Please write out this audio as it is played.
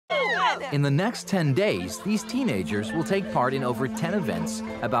In the next 10 days, these teenagers will take part in over 10 events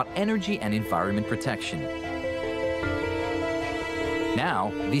about energy and environment protection.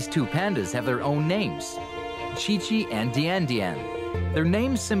 Now, these two pandas have their own names, Chi-Chi and Dian-Dian. Their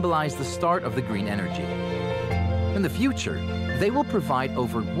names symbolize the start of the green energy. In the future, they will provide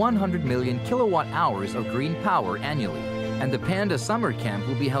over 100 million kilowatt hours of green power annually, and the Panda Summer Camp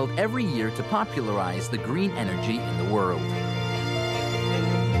will be held every year to popularize the green energy in the world.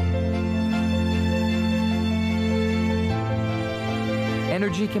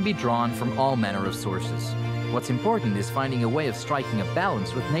 Energy can be drawn from all manner of sources. What's important is finding a way of striking a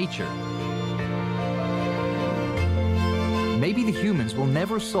balance with nature. Maybe the humans will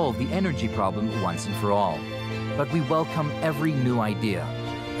never solve the energy problem once and for all, but we welcome every new idea,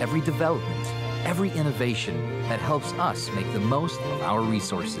 every development, every innovation that helps us make the most of our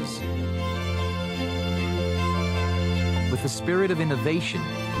resources. With the spirit of innovation,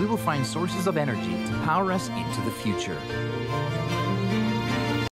 we will find sources of energy to power us into the future.